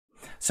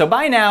So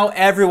by now,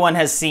 everyone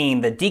has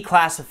seen the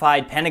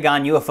declassified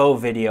Pentagon UFO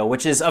video,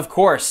 which is, of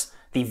course,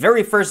 the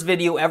very first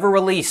video ever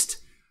released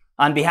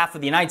on behalf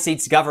of the United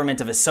States government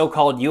of a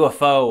so-called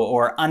UFO,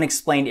 or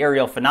unexplained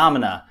aerial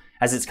phenomena,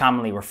 as it's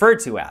commonly referred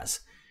to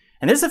as.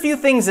 And there's a few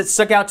things that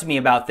stuck out to me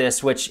about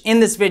this, which in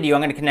this video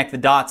I'm going to connect the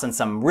dots on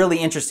some really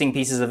interesting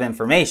pieces of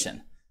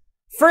information.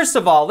 First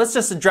of all, let's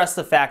just address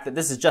the fact that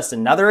this is just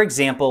another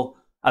example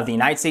of the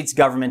United States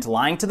government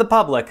lying to the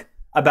public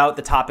about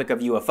the topic of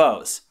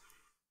UFOs.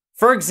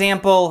 For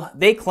example,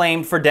 they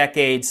claimed for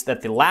decades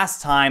that the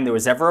last time there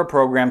was ever a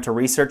program to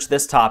research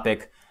this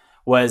topic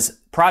was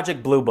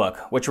Project Blue Book,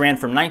 which ran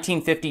from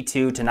 1952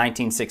 to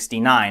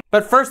 1969.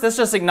 But first, let's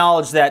just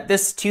acknowledge that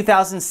this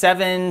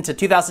 2007 to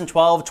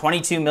 2012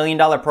 $22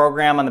 million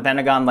program on the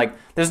Pentagon,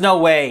 there's no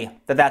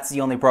way that that's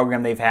the only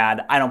program they've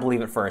had. I don't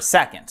believe it for a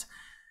second.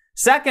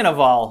 Second of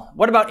all,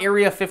 what about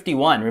Area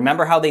 51?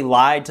 Remember how they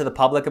lied to the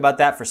public about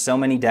that for so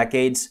many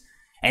decades?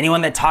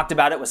 Anyone that talked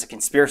about it was a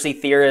conspiracy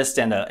theorist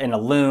and a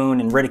loon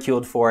and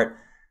ridiculed for it.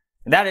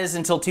 That is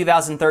until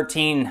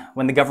 2013,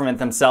 when the government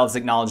themselves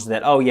acknowledged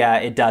that, oh yeah,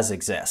 it does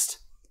exist.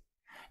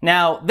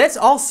 Now, let's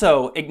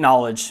also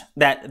acknowledge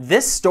that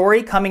this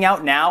story coming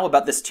out now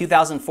about this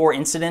 2004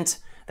 incident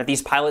that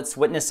these pilots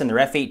witnessed in their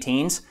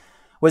F-18s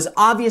was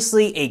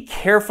obviously a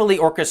carefully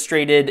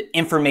orchestrated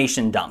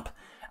information dump.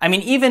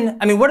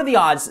 What are the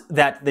odds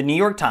that the New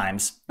York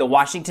Times, the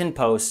Washington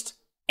Post,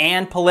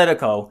 and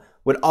Politico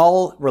would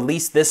all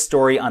release this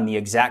story on the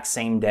exact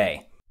same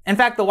day? In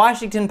fact, the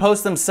Washington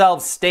Post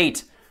themselves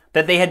state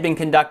that they had been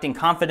conducting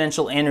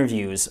confidential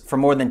interviews for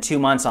more than 2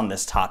 months on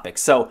this topic.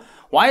 So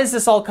why is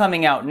this all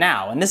coming out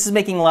now? And this is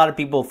making a lot of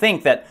people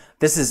think that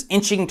this is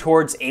inching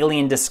towards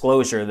alien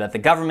disclosure, that the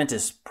government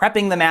is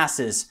prepping the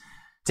masses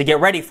to get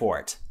ready for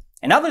it.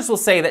 And others will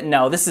say that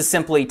no, this is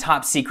simply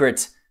top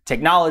secret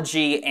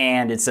technology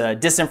and it's a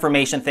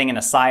disinformation thing and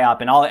a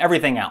psyop and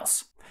everything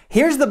else.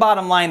 Here's the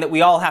bottom line that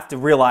we all have to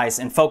realize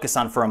and focus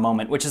on for a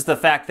moment, which is the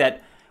fact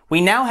that we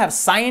now have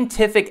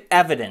scientific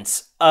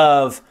evidence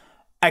of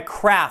a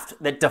craft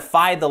that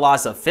defied the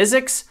laws of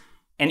physics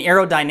and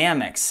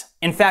aerodynamics.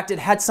 In fact, it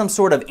had some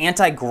sort of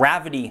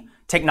anti-gravity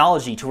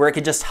technology to where it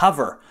could just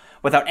hover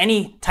without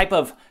any type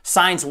of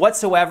signs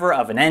whatsoever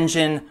of an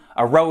engine,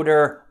 a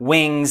rotor,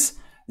 wings,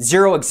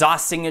 zero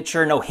exhaust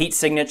signature, no heat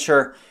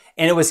signature,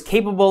 and it was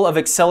capable of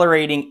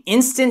accelerating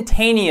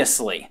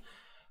instantaneously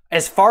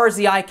as far as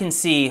the eye can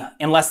see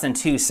in less than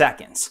 2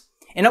 seconds.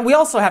 And we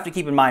also have to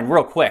keep in mind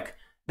real quick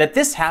that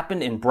this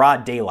happened in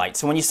broad daylight.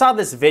 So when you saw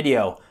this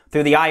video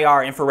through the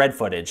IR infrared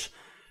footage,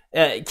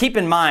 keep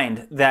in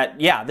mind that,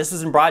 yeah, this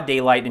was in broad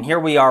daylight, and here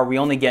we are, we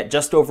only get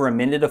just over a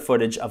minute of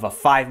footage of a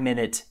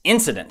 5-minute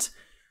incident.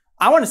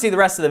 I want to see the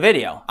rest of the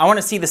video. I want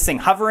to see this thing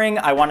hovering.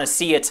 I want to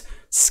see it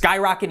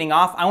skyrocketing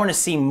off. I want to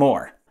see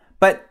more.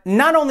 But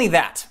not only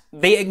that,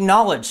 they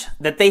acknowledge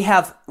that they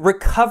have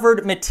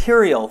recovered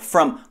material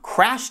from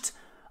crashed,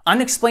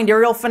 unexplained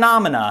aerial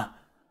phenomena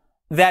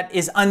that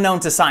is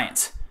unknown to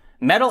science.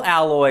 Metal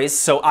alloys,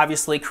 so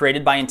obviously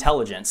created by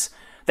intelligence,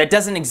 that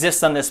doesn't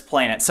exist on this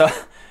planet. So,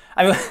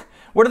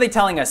 what are they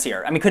telling us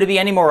here? Could it be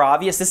any more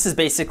obvious? This is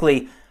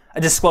basically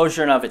a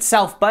disclosure in of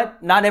itself,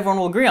 but not everyone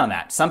will agree on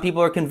that. Some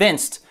people are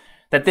convinced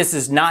that this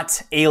is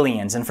not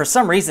aliens, and for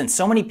some reason,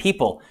 so many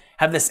people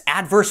have this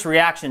adverse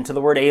reaction to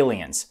the word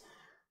aliens.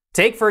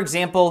 Take, for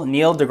example,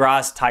 Neil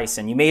deGrasse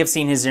Tyson. You may have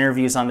seen his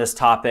interviews on this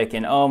topic,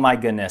 and oh my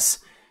goodness.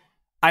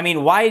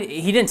 Why?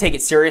 He didn't take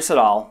it serious at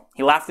all.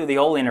 He laughed through the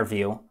whole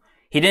interview.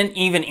 He didn't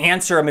even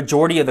answer a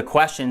majority of the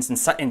questions and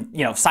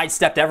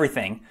sidestepped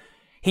everything.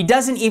 He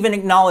doesn't even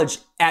acknowledge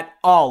at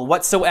all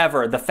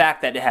whatsoever the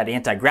fact that it had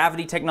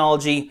anti-gravity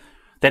technology,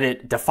 that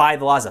it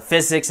defied the laws of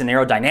physics and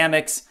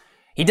aerodynamics.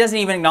 He doesn't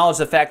even acknowledge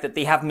the fact that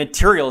they have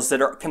materials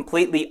that are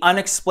completely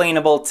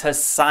unexplainable to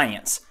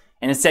science.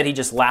 And instead, he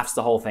just laughs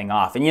the whole thing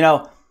off.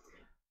 And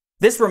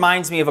this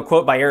reminds me of a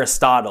quote by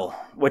Aristotle,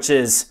 which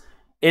is,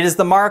 "It is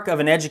the mark of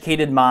an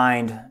educated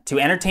mind to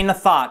entertain a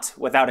thought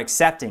without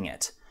accepting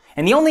it."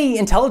 And the only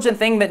intelligent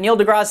thing that Neil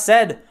deGrasse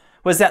said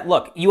was that,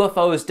 look,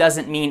 UFOs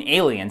doesn't mean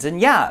aliens.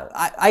 And yeah,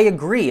 I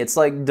agree. It's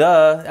like,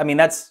 duh.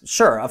 That's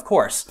sure, of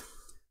course.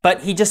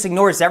 But he just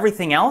ignores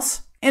everything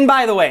else. And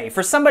by the way,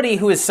 for somebody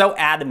who is so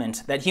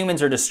adamant that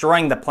humans are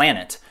destroying the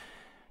planet,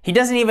 he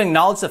doesn't even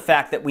acknowledge the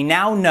fact that we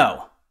now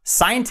know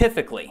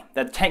scientifically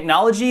that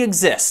technology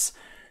exists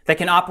that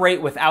can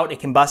operate without a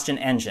combustion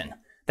engine,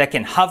 that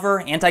can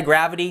hover,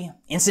 anti-gravity,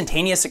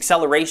 instantaneous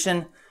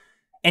acceleration.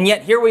 And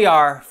yet here we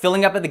are,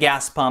 filling up at the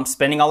gas pump,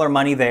 spending all our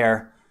money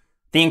there,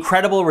 the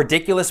incredible,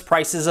 ridiculous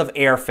prices of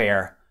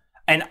airfare,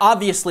 and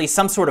obviously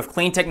some sort of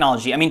clean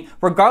technology.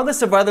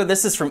 Regardless of whether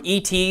this is from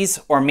ETs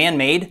or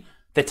man-made,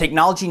 the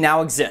technology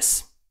now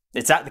exists.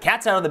 The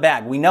cat's out of the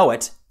bag. We know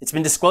it. It's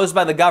been disclosed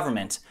by the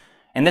government.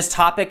 And this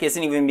topic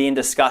isn't even being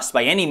discussed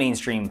by any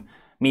mainstream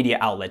media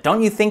outlet.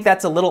 Don't you think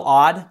that's a little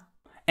odd?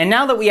 And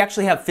now that we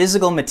actually have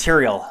physical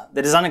material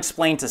that is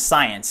unexplained to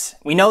science,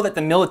 we know that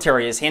the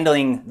military is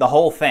handling the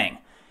whole thing.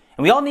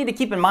 And we all need to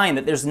keep in mind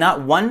that there's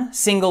not one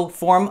single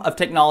form of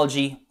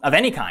technology of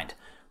any kind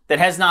that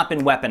has not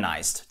been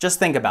weaponized. Just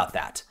think about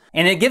that.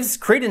 And it gives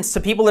credence to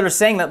people that are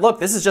saying that, look,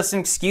 this is just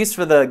an excuse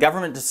for the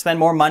government to spend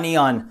more money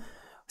on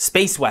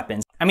space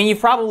weapons. I mean,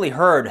 you've probably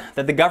heard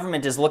that the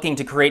government is looking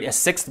to create a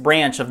sixth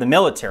branch of the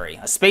military,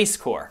 a Space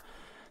Corps,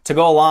 to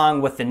go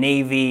along with the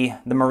Navy,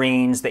 the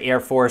Marines, the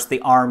Air Force,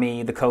 the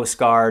Army, the Coast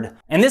Guard.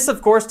 And this,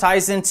 of course,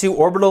 ties into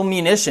orbital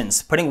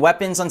munitions, putting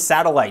weapons on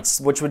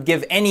satellites, which would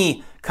give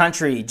any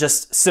country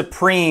just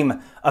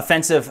supreme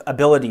offensive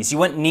abilities. You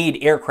wouldn't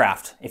need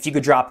aircraft if you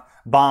could drop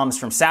bombs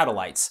from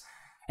satellites.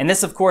 And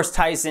this, of course,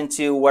 ties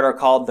into what are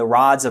called the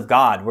rods of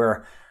God,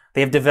 where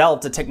they have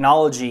developed a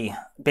technology.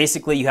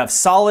 Basically, you have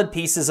solid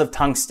pieces of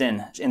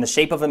tungsten in the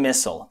shape of a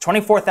missile,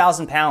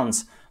 24,000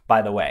 pounds,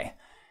 by the way,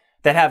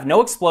 that have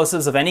no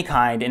explosives of any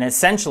kind and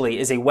essentially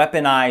is a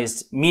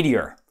weaponized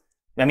meteor.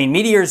 I mean,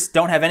 meteors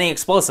don't have any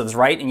explosives,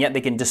 right? And yet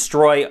they can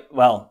destroy,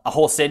 well, a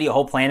whole city, a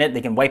whole planet.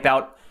 They can wipe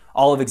out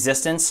all of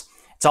existence.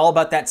 It's all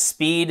about that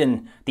speed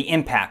and the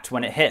impact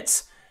when it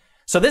hits.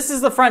 So this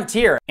is the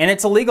frontier, and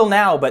it's illegal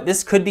now, but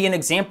this could be an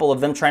example of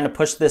them trying to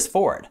push this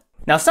forward.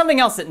 Now, something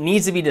else that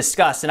needs to be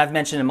discussed, and I've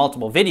mentioned in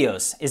multiple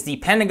videos, is the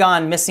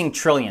Pentagon missing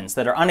trillions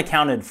that are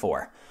unaccounted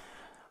for.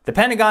 The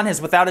Pentagon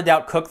has without a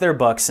doubt cooked their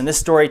books, and this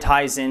story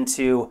ties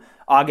into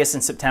August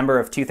and September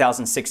of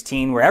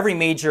 2016, where every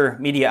major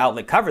media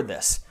outlet covered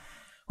this.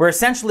 Where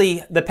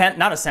essentially,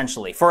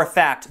 for a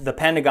fact, the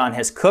Pentagon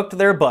has cooked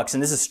their books,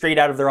 and this is straight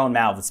out of their own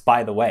mouths,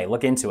 by the way,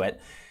 look into it.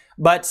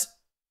 But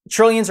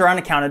trillions are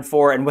unaccounted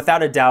for, and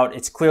without a doubt,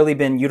 it's clearly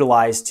been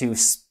utilized to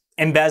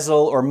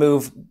embezzle or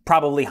move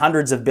probably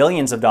hundreds of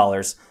billions of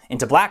dollars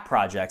into black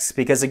projects.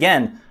 Because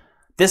again,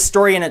 this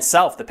story in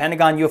itself, the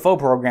Pentagon UFO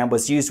program,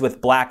 was used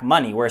with black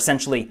money, where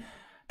essentially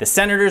the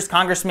senators,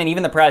 congressmen,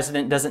 even the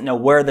president doesn't know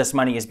where this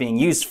money is being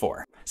used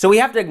for. So we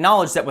have to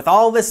acknowledge that with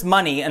all this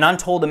money, an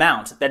untold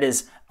amount that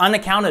is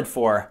unaccounted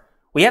for,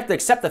 we have to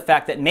accept the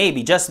fact that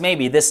maybe, just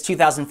maybe, this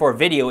 2004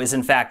 video is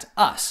in fact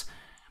us.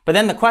 But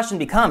then the question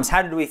becomes,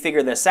 how did we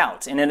figure this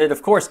out? And it,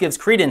 of course, gives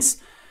credence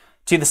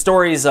to the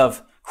stories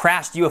of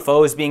crashed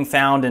UFOs being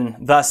found, and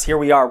thus here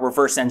we are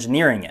reverse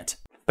engineering it.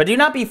 But do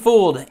not be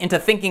fooled into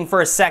thinking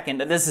for a second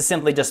that this is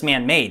simply just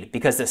man-made,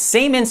 because the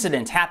same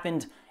incident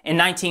happened in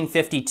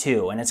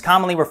 1952, and it's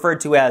commonly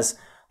referred to as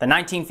the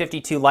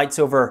 1952 lights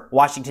over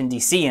Washington,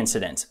 D.C.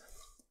 incident,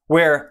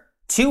 where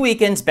 2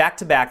 weekends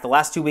back-to-back, the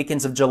last 2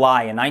 weekends of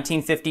July in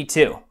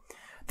 1952,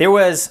 there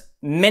was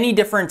many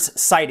different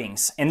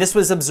sightings, and this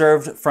was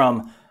observed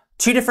from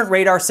 2 different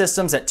radar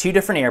systems at 2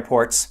 different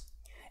airports.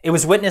 It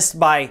was witnessed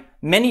by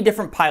many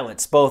different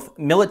pilots, both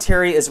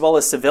military as well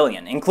as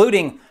civilian,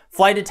 including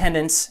flight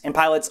attendants and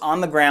pilots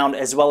on the ground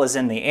as well as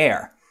in the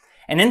air.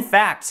 And in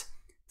fact,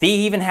 they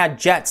even had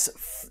jets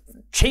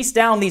chase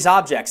down these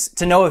objects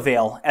to no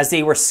avail as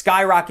they were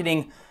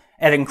skyrocketing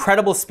at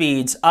incredible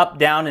speeds up,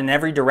 down, in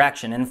every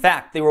direction. In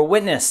fact, they were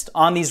witnessed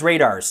on these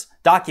radars,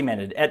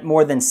 documented at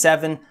more than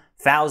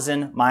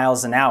 7,000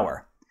 miles an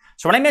hour.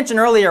 So when I mentioned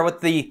earlier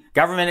with the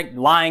government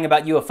lying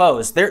about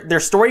UFOs, their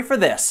story for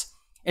this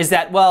is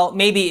that, well,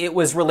 maybe it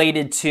was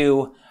related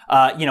to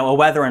a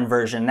weather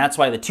inversion. That's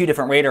why the 2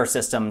 different radar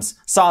systems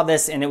saw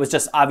this, and it was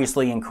just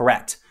obviously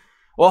incorrect.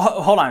 Well,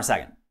 hold on a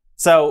second.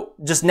 So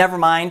just never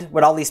mind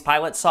what all these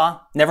pilots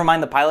saw. Never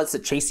mind the pilots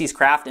that chased these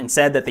craft and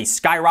said that they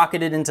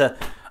skyrocketed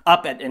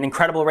up at an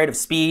incredible rate of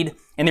speed,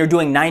 and they were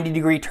doing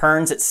 90-degree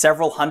turns at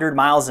several hundred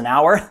miles an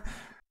hour.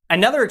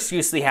 Another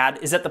excuse they had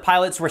is that the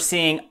pilots were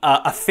seeing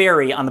a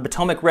ferry on the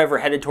Potomac River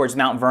headed towards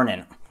Mount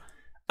Vernon.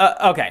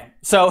 Okay,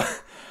 so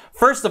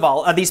first of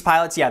all, these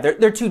pilots, yeah,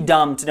 they're too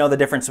dumb to know the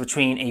difference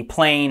between a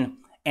plane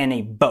and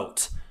a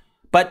boat.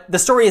 But the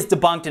story is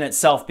debunked in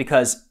itself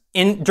because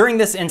during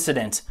this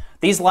incident,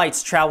 these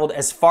lights traveled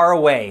as far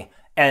away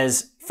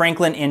as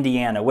Franklin,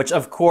 Indiana, which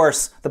of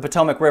course the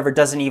Potomac River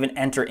doesn't even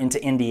enter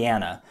into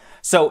Indiana.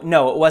 So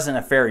no, it wasn't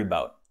a ferry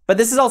boat. But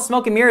this is all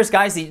smoke and mirrors,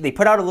 guys. They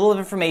put out a little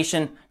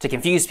information to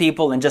confuse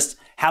people and just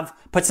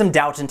put some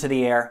doubt into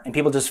the air, and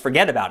people just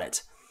forget about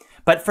it.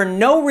 But for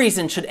no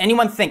reason should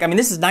anyone think, I mean,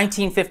 this is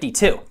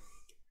 1952.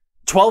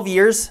 12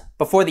 years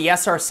before the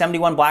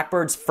SR-71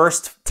 Blackbird's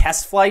first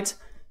test flight,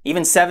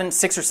 even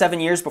 6 or 7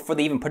 years before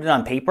they even put it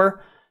on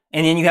paper.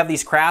 And then you have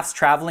these crafts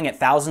traveling at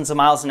thousands of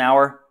miles an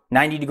hour,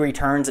 90-degree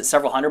turns at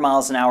several hundred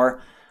miles an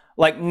hour.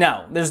 Like,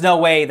 no, there's no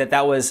way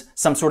that was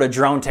some sort of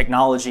drone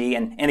technology.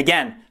 And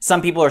again,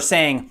 some people are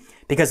saying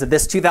because of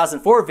this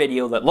 2004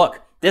 video that,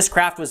 look, this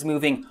craft was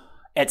moving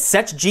at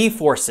such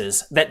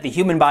G-forces that the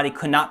human body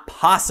could not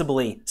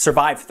possibly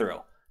survive through.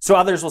 So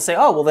others will say,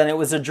 oh, well, then it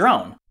was a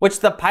drone, which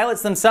the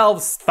pilots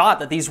themselves thought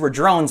that these were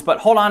drones. But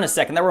hold on a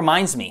second, that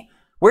reminds me.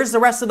 Where's the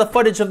rest of the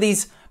footage of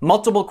these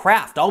multiple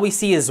craft? All we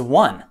see is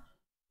one.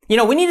 You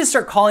know, we need to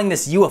start calling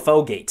this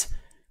UFO gate.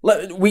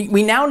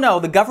 We now know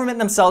the government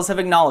themselves have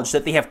acknowledged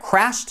that they have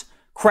crashed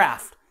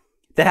craft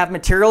that have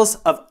materials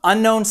of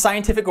unknown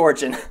scientific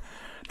origin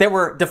that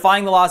were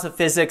defying the laws of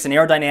physics and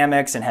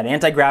aerodynamics and had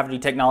anti-gravity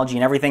technology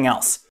and everything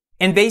else.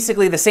 And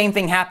basically the same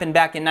thing happened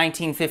back in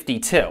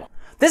 1952.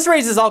 This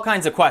raises all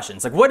kinds of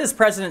questions. Like, what does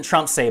President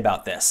Trump say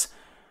about this?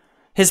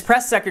 His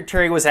press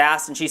secretary was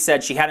asked, and she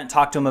said she hadn't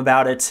talked to him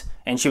about it,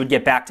 and she would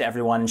get back to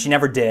everyone, and she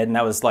never did, and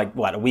that was like,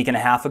 what, a week and a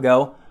half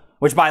ago?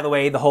 Which, by the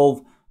way, the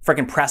whole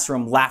freaking press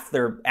room laughed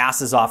their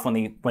asses off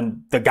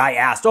when the guy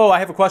asked, oh, I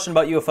have a question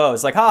about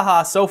UFOs. Like,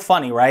 haha, so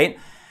funny, right?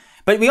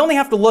 But we only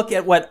have to look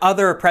at what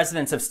other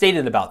presidents have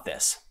stated about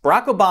this.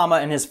 Barack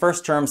Obama in his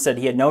first term said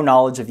he had no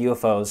knowledge of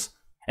UFOs.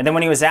 And then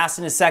when he was asked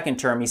in his second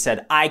term, he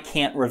said, I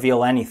can't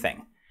reveal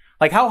anything.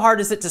 Like, how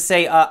hard is it to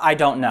say, I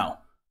don't know?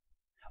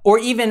 Or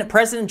even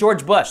President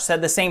George Bush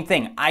said the same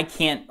thing.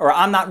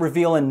 I'm not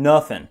revealing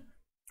nothing.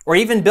 Or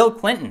even Bill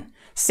Clinton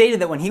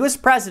stated that when he was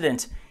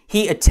president,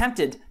 he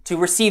attempted to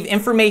receive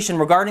information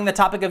regarding the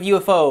topic of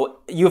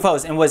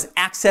UFOs and was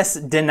access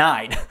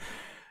denied.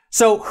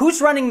 So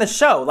who's running the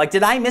show? Like,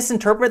 did I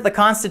misinterpret the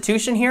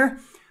Constitution here?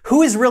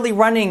 Who is really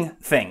running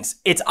things?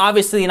 It's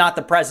obviously not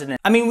the president.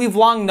 I mean, we've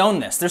long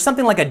known this. There's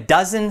something like a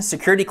dozen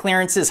security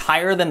clearances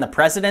higher than the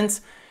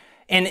president's.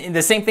 And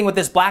the same thing with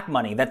this black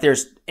money, that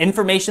there's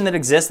information that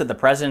exists that the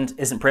president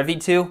isn't privy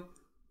to.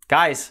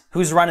 Guys,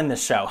 who's running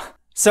this show?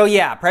 So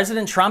yeah,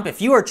 President Trump,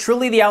 if you are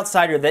truly the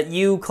outsider that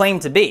you claim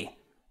to be,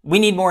 we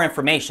need more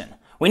information.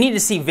 We need to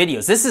see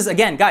videos. This is,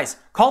 again, guys,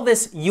 call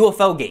this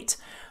UFO gate.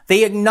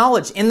 They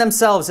acknowledge in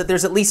themselves that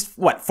there's at least,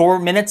 4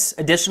 minutes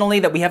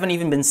additionally that we haven't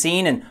even been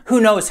seen, and who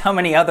knows how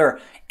many other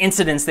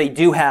incidents they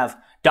do have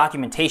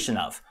documentation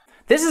of.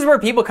 This is where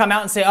people come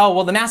out and say, oh,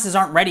 well, the masses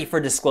aren't ready for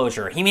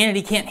disclosure.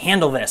 Humanity can't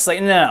handle this.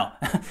 Like, no.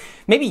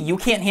 Maybe you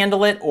can't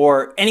handle it,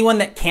 or anyone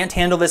that can't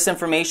handle this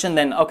information,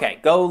 then okay,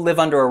 go live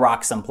under a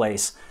rock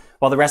someplace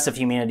while the rest of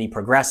humanity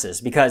progresses.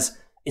 Because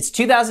it's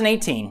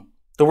 2018.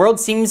 The world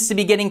seems to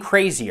be getting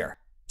crazier.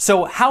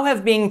 So how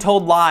have being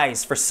told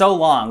lies for so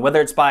long,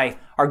 whether it's by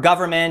our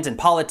government and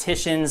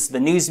politicians, the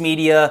news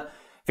media,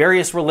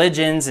 various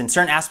religions, and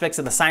certain aspects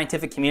of the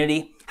scientific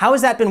community, how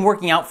has that been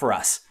working out for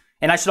us?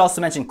 And I should also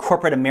mention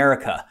corporate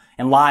America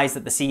and lies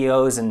that the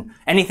CEOs and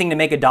anything to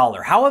make a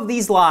dollar. How have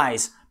these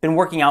lies been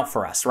working out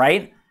for us,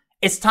 right?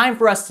 It's time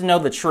for us to know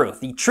the truth.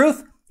 The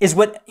truth is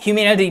what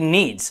humanity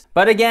needs.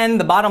 But again,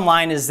 the bottom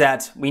line is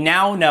that we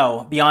now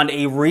know beyond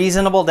a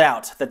reasonable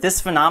doubt that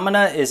this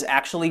phenomena is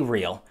actually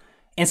real.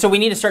 And so we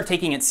need to start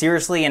taking it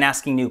seriously and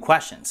asking new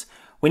questions.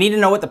 We need to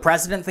know what the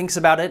president thinks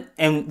about it,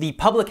 and the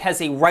public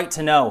has a right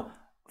to know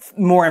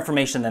more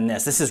information than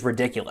this. This is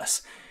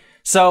ridiculous.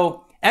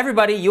 So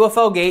everybody,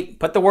 UFO Gate,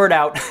 put the word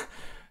out.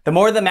 The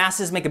more the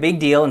masses make a big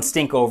deal and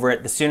stink over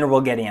it, the sooner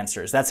we'll get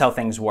answers. That's how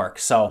things work.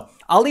 So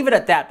I'll leave it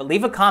at that, but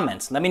leave a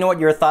comment. Let me know what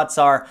your thoughts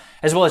are,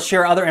 as well as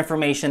share other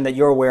information that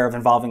you're aware of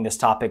involving this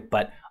topic,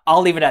 but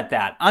I'll leave it at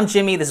that. I'm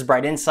Jimmy, this is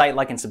Bright Insight.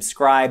 Like and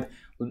subscribe,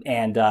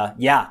 and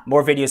yeah,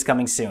 more videos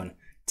coming soon.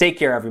 Take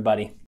care, everybody.